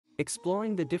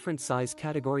exploring the different size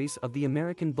categories of the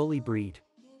American Bully breed.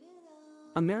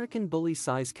 American Bully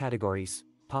size categories: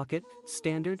 Pocket,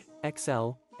 Standard,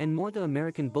 XL, and more. The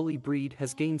American Bully breed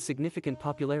has gained significant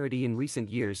popularity in recent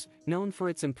years, known for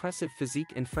its impressive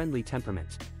physique and friendly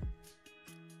temperament.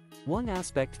 One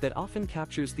aspect that often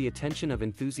captures the attention of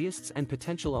enthusiasts and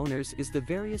potential owners is the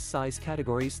various size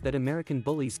categories that American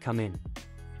Bullies come in.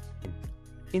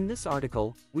 In this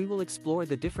article, we will explore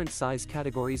the different size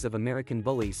categories of American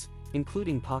Bullies,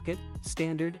 including Pocket,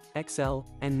 Standard, XL,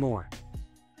 and more.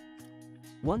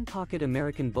 1. Pocket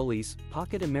American Bullies.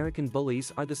 Pocket American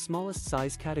Bullies are the smallest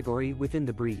size category within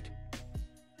the breed.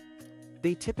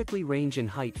 They typically range in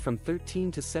height from 13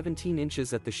 to 17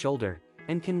 inches at the shoulder,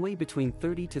 and can weigh between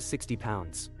 30 to 60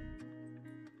 pounds.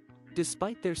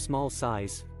 Despite their small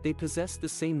size, they possess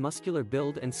the same muscular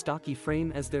build and stocky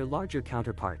frame as their larger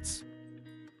counterparts.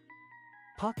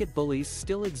 Pocket Bullies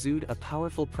still exude a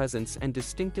powerful presence and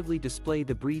distinctively display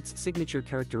the breed's signature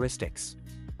characteristics.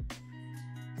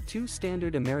 2.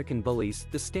 Standard American Bullies.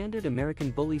 The Standard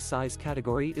American Bully size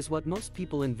category is what most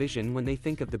people envision when they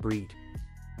think of the breed.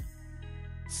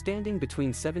 Standing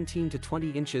between 17 to 20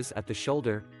 inches at the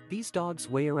shoulder, these dogs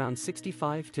weigh around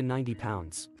 65 to 90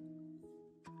 pounds.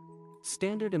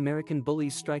 Standard American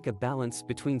Bullies strike a balance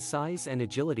between size and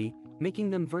agility, making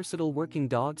them versatile working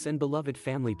dogs and beloved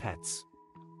family pets.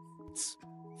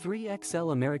 3.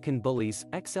 XL American Bullies.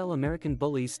 XL American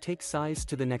Bullies take size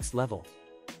to the next level.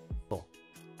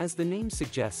 As the name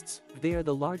suggests, they are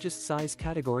the largest size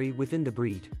category within the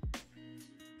breed.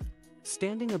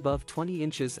 Standing above 20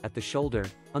 inches at the shoulder,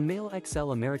 a male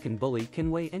XL American Bully can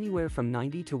weigh anywhere from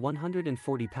 90 to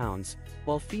 140 pounds,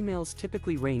 while females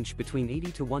typically range between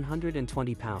 80 to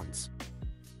 120 pounds.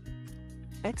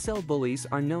 XL Bullies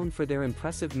are known for their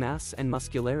impressive mass and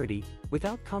muscularity,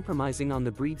 without compromising on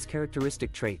the breed's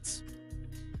characteristic traits.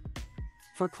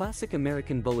 For Classic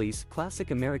American Bullies,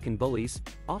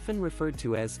 often referred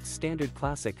to as Standard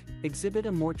Classic, exhibit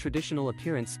a more traditional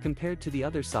appearance compared to the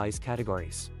other size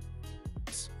categories.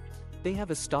 They have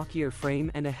a stockier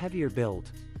frame and a heavier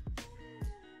build.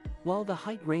 While the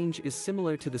height range is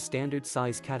similar to the standard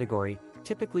size category,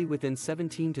 typically within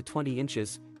 17 to 20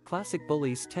 inches, Classic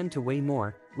Bullies tend to weigh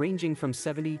more, ranging from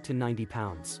 70 to 90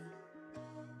 pounds.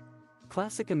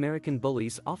 Classic American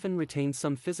Bullies often retain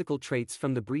some physical traits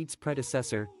from the breed's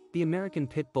predecessor, the American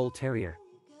Pit Bull Terrier.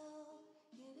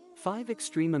 5.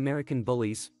 Extreme American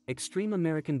Bullies. Extreme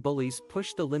American Bullies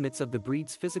push the limits of the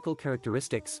breed's physical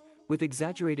characteristics, with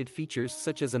exaggerated features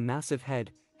such as a massive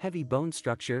head, heavy bone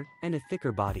structure, and a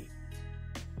thicker body.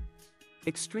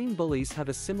 Extreme Bullies have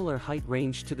a similar height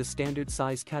range to the standard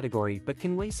size category but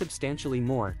can weigh substantially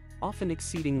more, often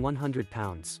exceeding 100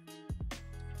 pounds.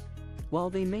 While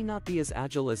they may not be as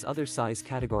agile as other size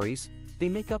categories, they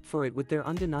make up for it with their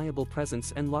undeniable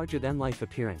presence and larger-than-life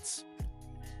appearance.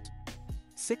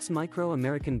 6. Micro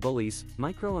American Bullies.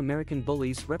 Micro American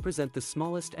Bullies represent the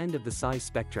smallest end of the size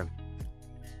spectrum.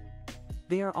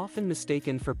 They are often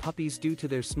mistaken for puppies due to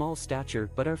their small stature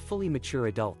but are fully mature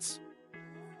adults.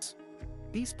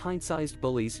 These pint-sized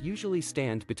bullies usually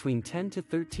stand between 10 to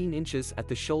 13 inches at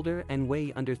the shoulder and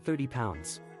weigh under 30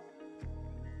 pounds.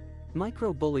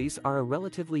 Micro bullies are a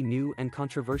relatively new and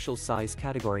controversial size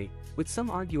category, with some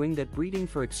arguing that breeding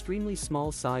for extremely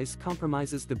small size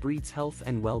compromises the breed's health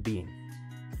and well-being.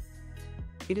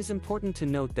 It is important to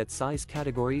note that size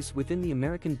categories within the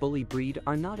American Bully breed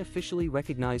are not officially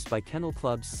recognized by kennel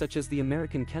clubs such as the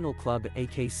American Kennel Club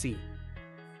 (AKC).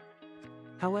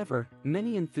 However,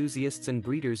 many enthusiasts and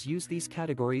breeders use these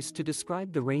categories to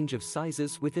describe the range of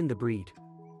sizes within the breed.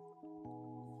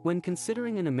 When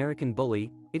considering an American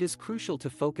Bully, it is crucial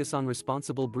to focus on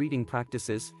responsible breeding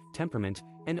practices, temperament,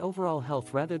 and overall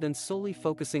health rather than solely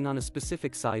focusing on a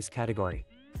specific size category.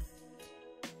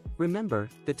 Remember,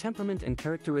 the temperament and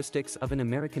characteristics of an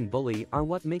American Bully are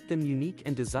what make them unique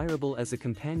and desirable as a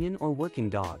companion or working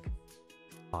dog.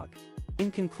 In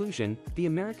conclusion, the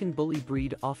American Bully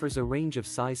breed offers a range of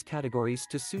size categories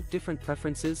to suit different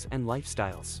preferences and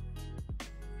lifestyles.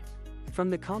 From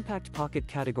the compact pocket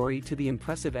category to the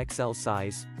impressive XL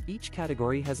size, each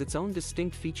category has its own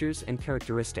distinct features and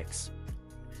characteristics.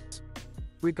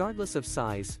 Regardless of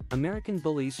size, American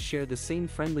Bullies share the same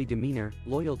friendly demeanor,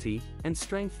 loyalty, and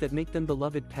strength that make them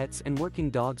beloved pets and working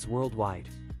dogs worldwide.